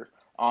pressure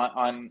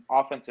on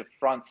offensive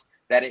fronts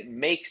that it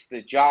makes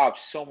the job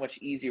so much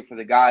easier for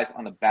the guys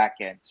on the back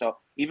end. So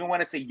even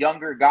when it's a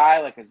younger guy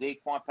like a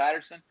Zaquan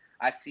Patterson,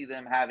 I see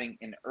them having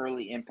an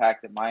early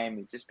impact at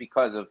Miami just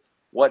because of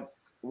what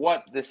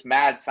this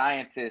mad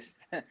scientist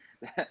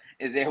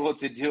is able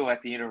to do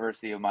at the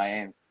University of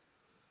Miami.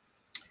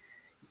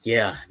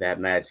 Yeah, that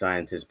mad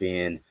scientist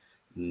being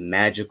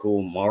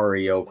magical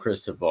Mario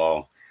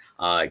Cristobal.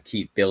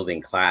 Keep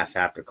building class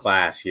after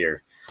class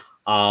here.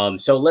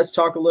 So let's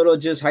talk a little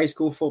just high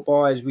school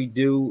football as we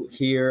do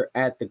here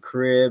at the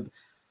crib.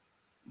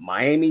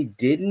 Miami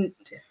didn't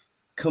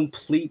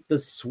complete the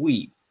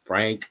sweep,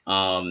 Frank.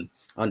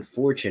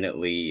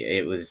 Unfortunately,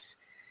 it was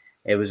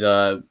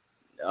a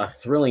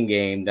thrilling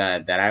game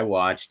that I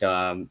watched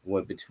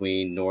with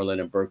between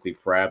Norland and Berkeley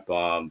Prep.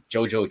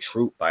 JoJo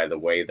Troop, by the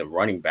way, the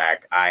running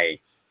back, I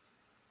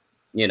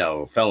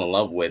fell in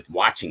love with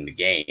watching the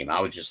game.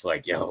 I was just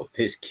like, yo,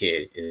 this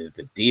kid is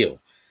the deal.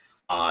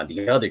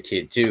 The other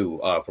kid too,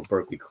 for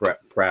Berkeley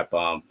Prep,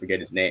 forget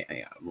his name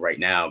right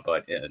now,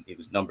 but it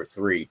was number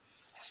 3.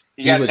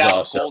 He was Dallas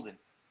also Golden.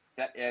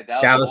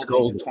 Dallas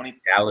Golden.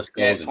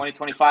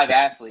 2025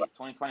 athlete.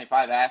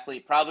 2025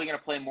 athlete. Probably going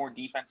to play more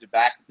defensive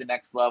back at the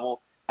next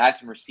level. Has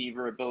some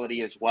receiver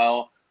ability as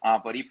well.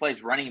 But he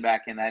plays running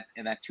back in that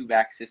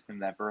 2-back system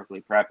that Berkeley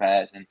Prep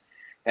has, and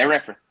they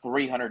ran for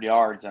 300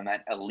 yards on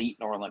that elite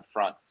Norland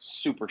front.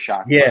 Super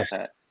shocked about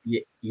that.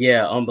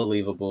 Yeah,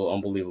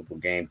 unbelievable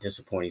game.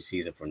 Disappointing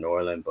season for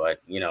Norland,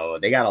 but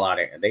they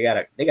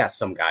got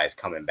some guys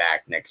coming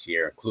back next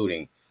year,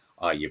 including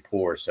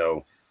Yapur.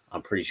 So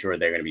I'm pretty sure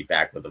they're going to be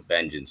back with a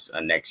vengeance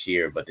next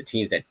year. But the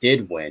teams that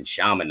did win,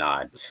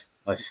 Chaminade,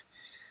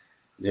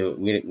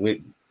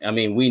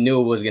 we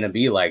knew it was going to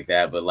be like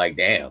that, but like,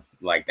 damn,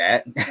 like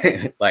that,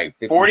 like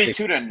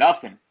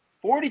 42-0,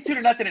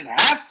 42-0 in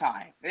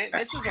halftime.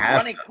 This was a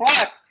running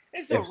clock.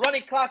 This is a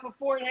running clock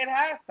before it hit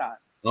halftime.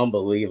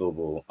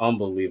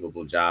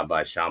 Unbelievable job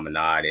by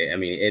Chaminade. I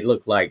mean, it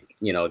looked like,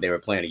 they were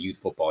playing a youth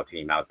football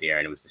team out there,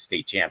 and it was the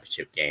state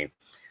championship game.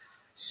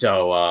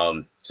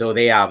 So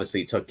they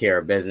obviously took care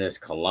of business.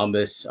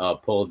 Columbus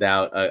pulled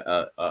out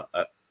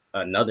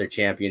another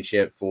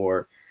championship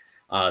for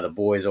the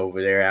boys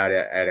over there out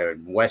at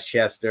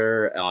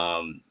Westchester.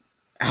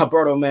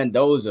 Alberto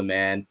Mendoza,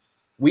 man,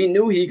 we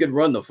knew he could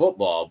run the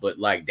football, but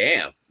like,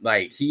 damn,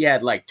 like he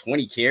had like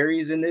 20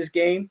 carries in this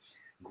game.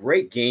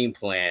 Great game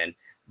plan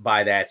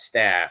by that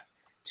staff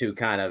to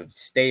kind of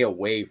stay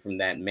away from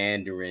that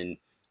Mandarin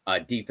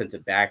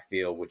defensive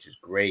backfield, which is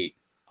great.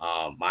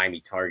 Miami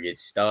target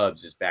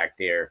Stubbs is back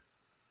there.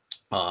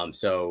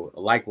 So I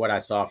like what I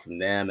saw from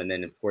them. And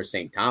then, of course,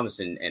 St. Thomas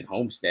and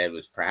Homestead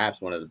was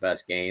perhaps one of the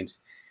best games.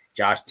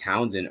 Josh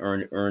Townsend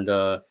earned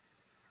a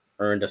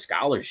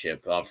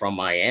scholarship from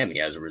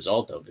Miami as a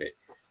result of it.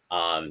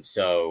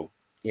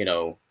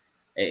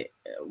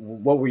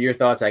 What were your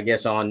thoughts, I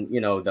guess, on,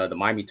 the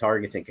Miami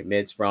targets and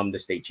commits from the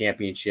state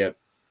championship?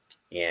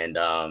 And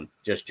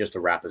just to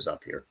wrap us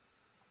up here.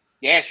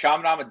 Yeah,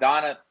 Chaminade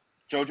Madonna,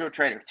 JoJo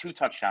Trader, 2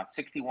 touchdowns,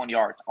 61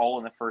 yards, all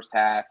in the first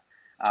half.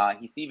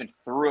 He even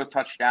threw a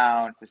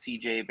touchdown to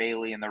CJ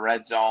Bailey in the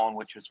red zone,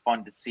 which was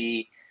fun to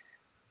see.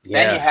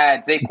 Yeah. Then you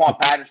had Zaquan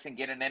Patterson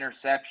get an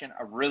interception,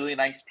 a really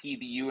nice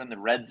PBU in the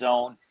red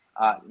zone,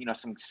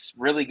 some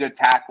really good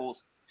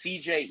tackles.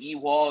 CJ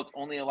Ewald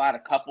only allowed a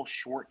couple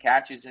short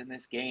catches in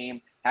this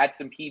game, had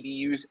some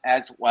PBUs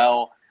as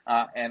well.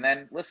 And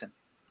then, listen,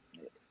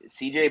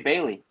 CJ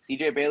Bailey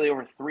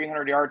over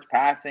 300 yards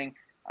passing,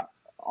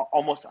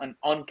 almost an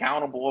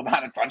uncountable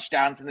amount of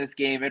touchdowns in this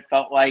game. It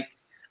felt like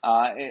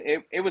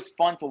it was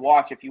fun to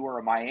watch if you were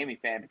a Miami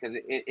fan, because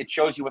it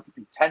shows you what the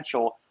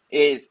potential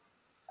is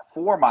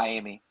for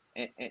Miami,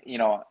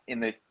 in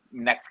the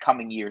next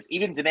coming years.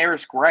 Even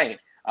Daenerys Gray,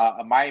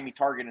 a Miami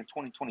target in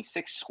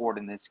 2026, scored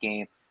in this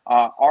game.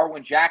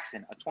 Arwin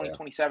Jackson, a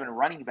 2027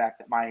 running back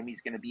that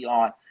Miami's going to be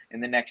on in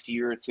the next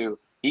year or two.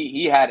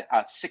 He had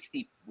a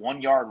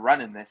 61-yard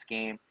run in this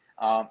game.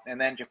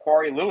 And then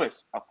Jacurri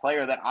Lewis, a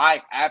player that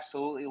I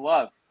absolutely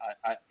love,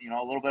 a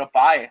little bit of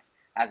bias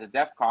as a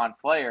DEFCON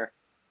player.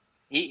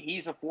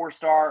 He's a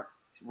 4-star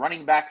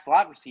running back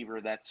slot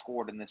receiver that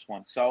scored in this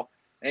one. So,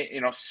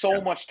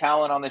 much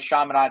talent on the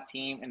Chaminade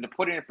team. And to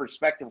put it in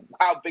perspective,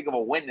 how big of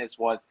a win this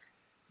was,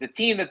 the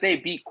team that they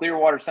beat,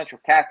 Clearwater Central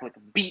Catholic,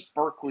 beat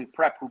Berkeley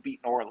Prep, who beat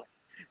Norland.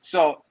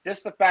 So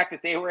just the fact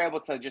that they were able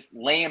to just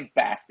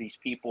lambast these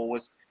people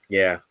was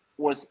a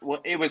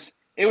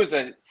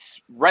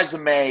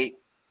resume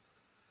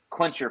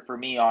clincher for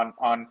me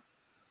on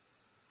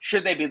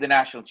should they be the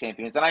national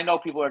champions. And I know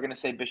people are going to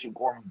say Bishop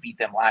Gorman beat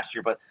them last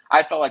year, but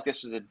I felt like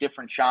this was a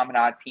different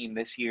Chaminade team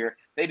this year.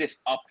 They just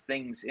upped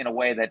things in a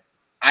way that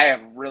I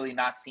have really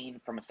not seen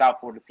from a South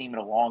Florida team in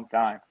a long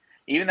time.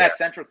 Even that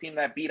Central team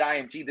that beat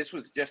IMG, it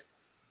was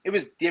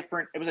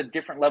different. It was a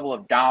different level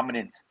of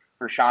dominance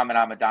for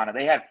Chaminade Madonna.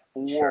 They had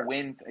 4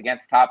 wins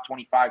against top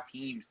 25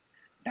 teams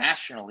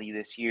nationally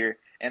this year.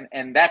 And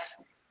that's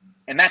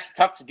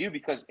tough to do,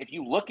 because if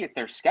you look at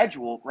their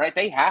schedule, right,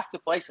 they have to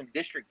play some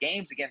district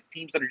games against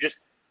teams that are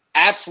just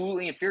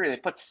absolutely inferior. They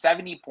put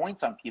 70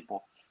 points on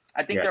people.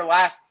 I think their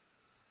last,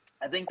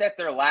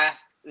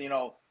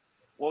 what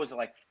was it,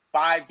 like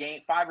 5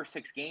 or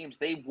 6 games,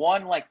 they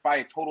won like by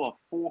a total of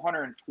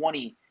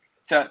 420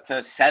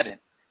 to 7.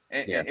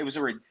 It was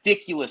a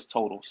ridiculous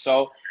total.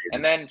 So,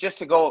 and then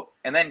to go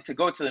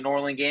to the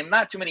Norland game,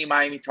 not too many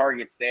Miami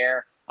targets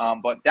there.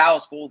 But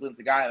Dallas Golden's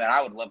a guy that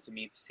I would love to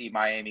see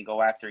Miami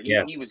go after.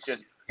 He was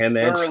just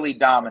thoroughly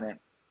dominant.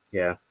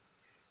 Yeah,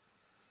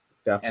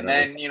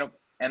 definitely.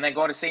 And then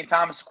going to St.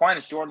 Thomas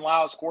Aquinas, Jordan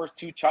Lyle scores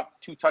 2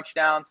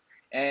 touchdowns,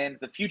 and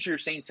the future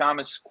of St.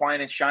 Thomas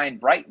Aquinas shined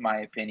bright, in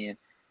my opinion.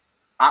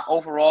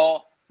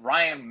 Overall,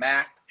 Ryan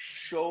Mack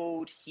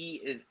showed he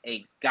is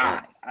a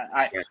guy.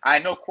 Yes. I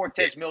know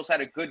Cortez Mills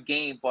had a good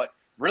game, but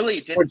really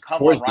it didn't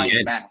come on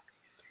Ryan Mack.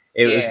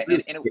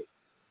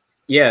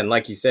 And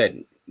like you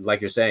said,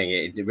 like you're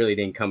saying, it really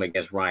didn't come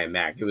against Ryan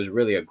Mack. It was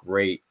really a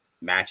great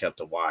matchup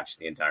to watch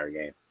the entire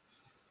game.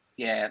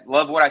 Yeah,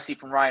 love what I see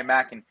from Ryan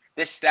Mack, and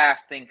this staff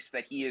thinks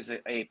that he is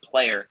a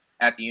player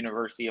at the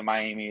University of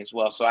Miami as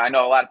well. So I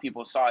know a lot of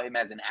people saw him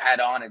as an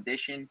add-on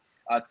addition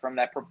from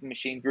that Purple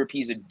Machine group.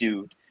 He's a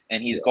dude,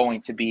 and he's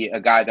going to be a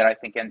guy that I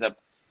think ends up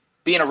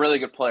being a really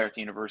good player at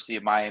the University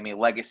of Miami.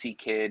 Legacy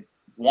kid,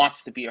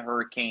 wants to be a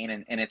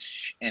Hurricane, and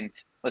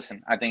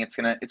listen, I think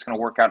it's gonna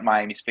work out in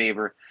Miami's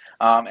favor.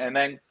 And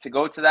then to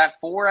go to that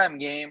 4M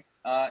game,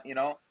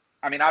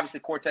 I mean, obviously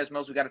Cortez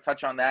Mills, we got to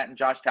touch on that, and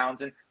Josh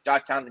Townsend.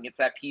 Josh Townsend gets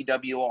that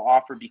PWO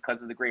offer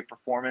because of the great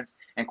performance,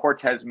 and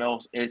Cortez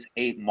Mills is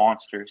a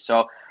monster.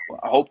 So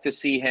I hope to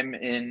see him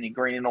in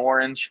green and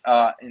orange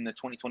in the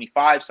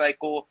 2025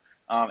 cycle.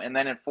 And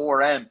then in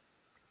 4M,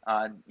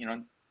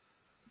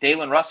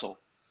 Dalen Russell,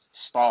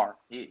 star.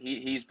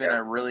 He's been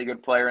a really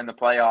good player in the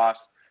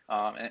playoffs.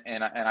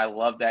 And I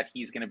love that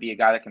he's going to be a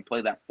guy that can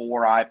play that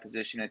 4-eye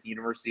position at the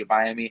University of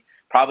Miami.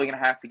 Probably going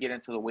to have to get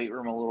into the weight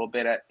room a little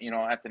bit at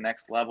the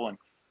next level, and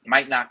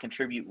might not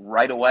contribute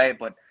right away,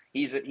 but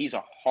he's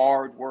a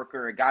hard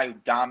worker, a guy who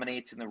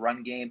dominates in the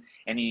run game,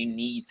 and you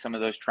need some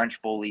of those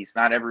trench bullies.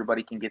 Not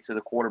everybody can get to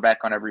the quarterback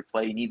on every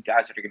play. You need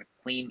guys that are going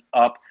to clean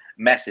up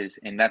messes,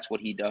 and that's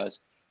what he does.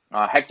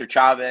 Hector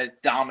Chavez,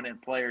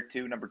 dominant player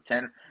too, number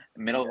 10,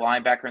 middle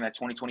linebacker in that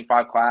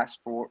 2025 class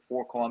for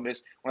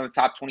Columbus. One of the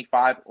top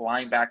 25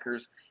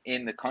 linebackers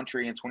in the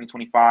country in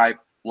 2025.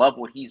 Love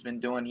what he's been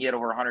doing. He had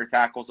over 100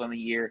 tackles on the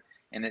year,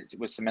 and it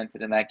was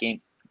cemented in that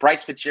game.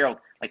 Bryce Fitzgerald,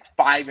 like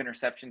 5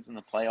 interceptions in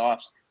the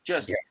playoffs,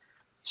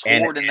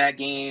 scored in that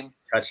game.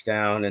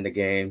 Touchdown in the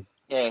game.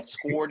 Yeah,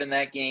 scored in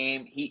that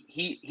game.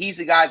 He's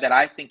a guy that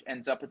I think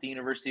ends up at the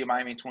University of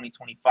Miami in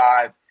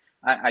 2025.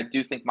 I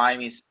do think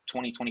Miami's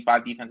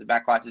 2025 defensive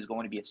back class is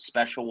going to be a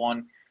special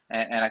one,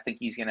 and I think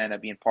he's going to end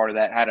up being part of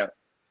that.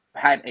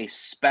 Had a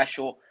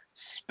special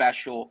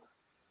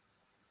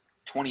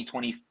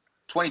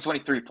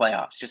 2023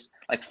 playoffs, just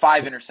like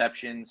 5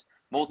 interceptions,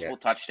 multiple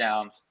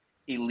touchdowns,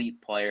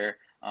 elite player.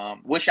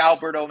 Wish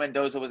Alberto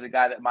Mendoza was a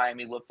guy that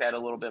Miami looked at a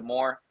little bit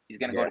more. He's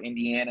going to go to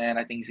Indiana, and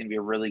I think he's going to be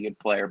a really good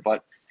player.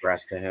 But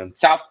rest to him.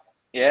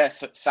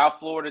 South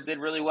Florida did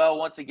really well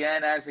once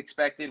again, as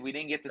expected. We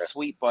didn't get the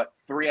sweep, but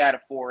 3 out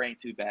of 4 ain't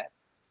too bad.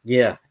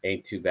 Yeah,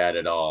 ain't too bad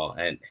at all.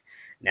 And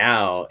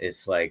now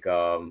it's like,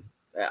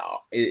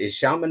 is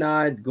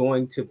Chaminade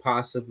going to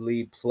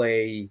possibly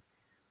play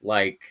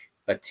like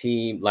a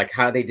team like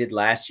how they did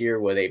last year,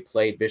 where they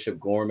played Bishop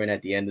Gorman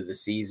at the end of the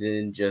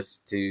season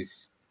just to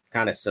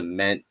kind of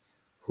cement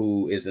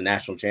who is the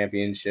national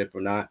championship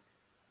or not?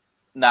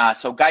 Nah,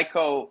 so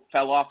Geico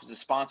fell off as a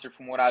sponsor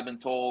from what I've been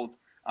told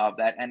of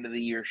that end of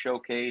the year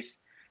showcase.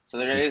 So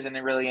there isn't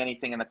really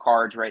anything in the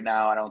cards right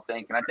now, I don't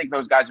think. And I think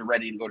those guys are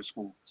ready to go to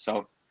school.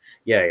 So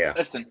yeah.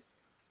 Listen,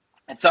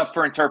 it's up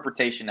for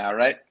interpretation now,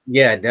 right?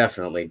 Yeah,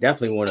 definitely.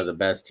 Definitely one of the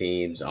best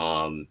teams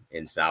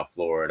in South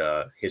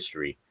Florida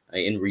history,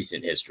 in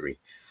recent history.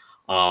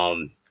 I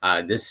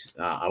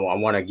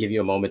want to give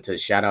you a moment to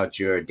shout out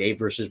your Dade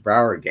versus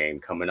Broward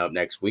game coming up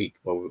next week.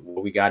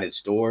 What we got in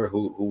store,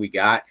 who we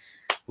got,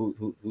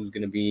 who's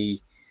going to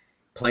be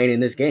playing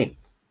in this game.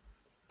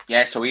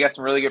 Yeah, so we got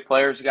some really good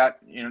players. We got,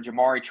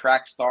 Jamari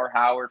Track Star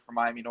Howard from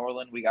Miami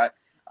Norland. We got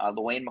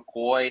Luane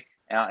McCoy,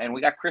 and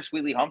we got Chris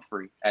Wheatley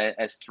Humphrey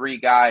as 3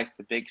 guys,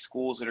 the big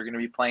schools that are going to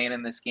be playing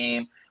in this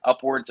game.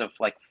 Upwards of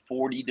like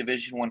 40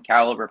 Division I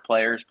caliber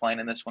players playing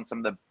in this one, some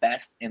of the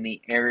best in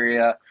the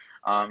area.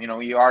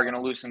 You are going to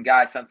lose some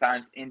guys,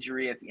 sometimes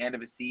injury at the end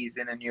of a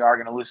season, and you are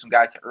going to lose some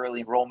guys to early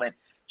enrollment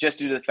just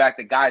due to the fact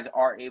that guys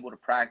are able to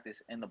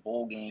practice in the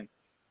bowl game.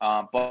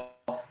 But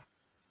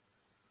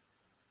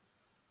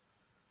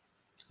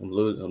I'm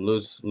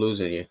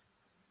losing you.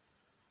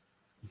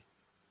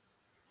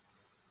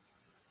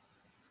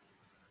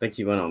 I think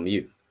you went on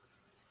mute.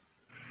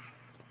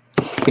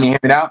 Can you hear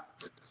me now?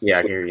 Yeah,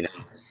 I hear you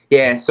now.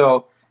 Yeah,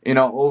 so,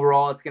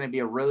 overall, it's going to be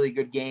a really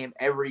good game.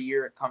 Every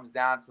year it comes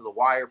down to the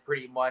wire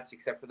pretty much,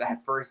 except for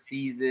that first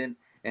season.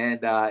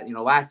 And,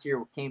 last year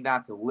it came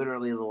down to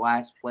literally the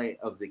last play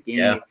of the game.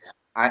 Yeah.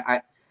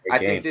 I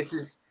think this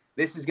is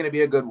going to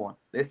be a good one.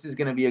 This is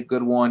going to be a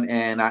good one.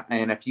 And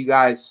if you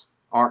guys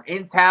are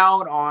in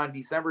town on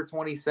December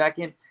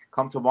 22nd,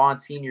 come to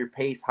Monsignor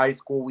Pace High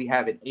School. We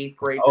have an 8th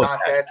grade contest.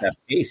 It's that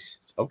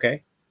Pace.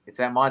 Okay. It's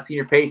at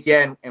Monsignor Pace,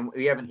 and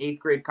we have an 8th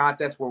grade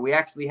contest where we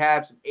actually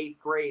have some 8th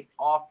grade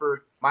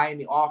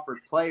Miami offered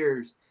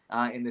players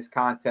in this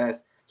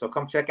contest. So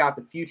come check out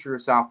the future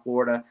of South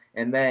Florida.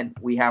 And then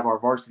we have our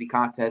varsity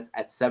contest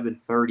at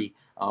 7:30,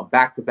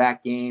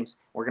 back-to-back games.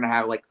 We're going to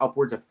have like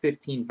upwards of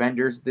 15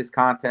 vendors at this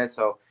contest.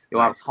 So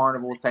you'll have a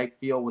carnival type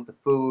feel with the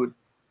food.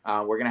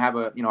 We're going to have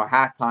a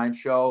halftime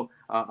show,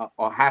 a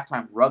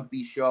halftime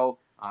rugby show.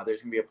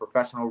 There's going to be a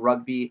professional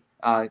rugby,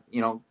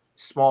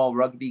 small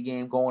rugby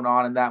game going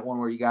on in that one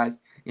where you guys,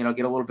 get a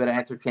little bit of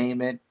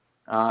entertainment.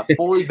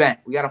 Full event.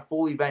 We got a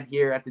full event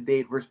here at the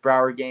Dade versus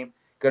Broward game.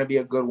 Going to be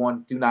a good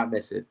one. Do not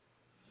miss it.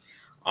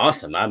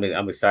 Awesome.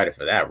 I'm excited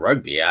for that.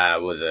 Rugby. I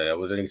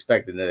wasn't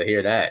expecting to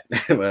hear that.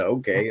 But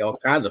okay, all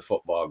kinds of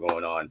football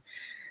going on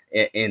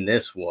in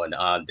this one.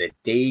 The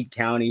Dade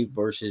County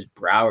versus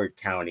Broward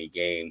County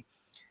game.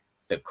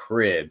 The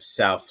Crib,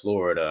 South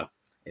Florida,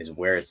 is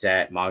where it's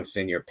at.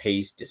 Monsignor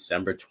Pace,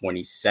 December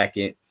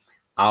 22nd.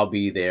 I'll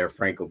be there.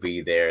 Frank will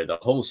be there. The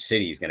whole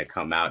city is going to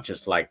come out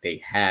just like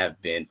they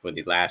have been for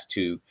the last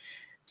two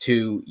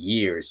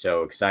years.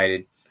 So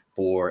excited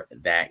for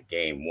that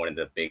game. One of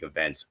the big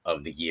events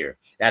of the year.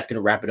 That's going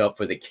to wrap it up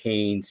for the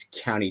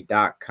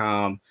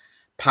CanesCounty.com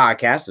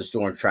podcast, the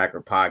Storm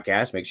Tracker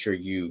podcast. Make sure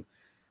you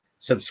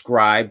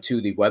Subscribe to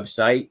the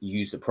website.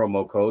 Use the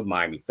promo code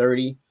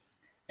Miami30.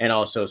 And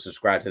also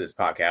subscribe to this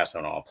podcast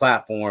on all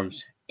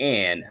platforms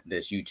and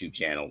this YouTube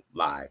channel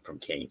live from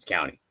Dade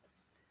County.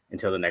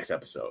 Until the next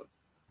episode.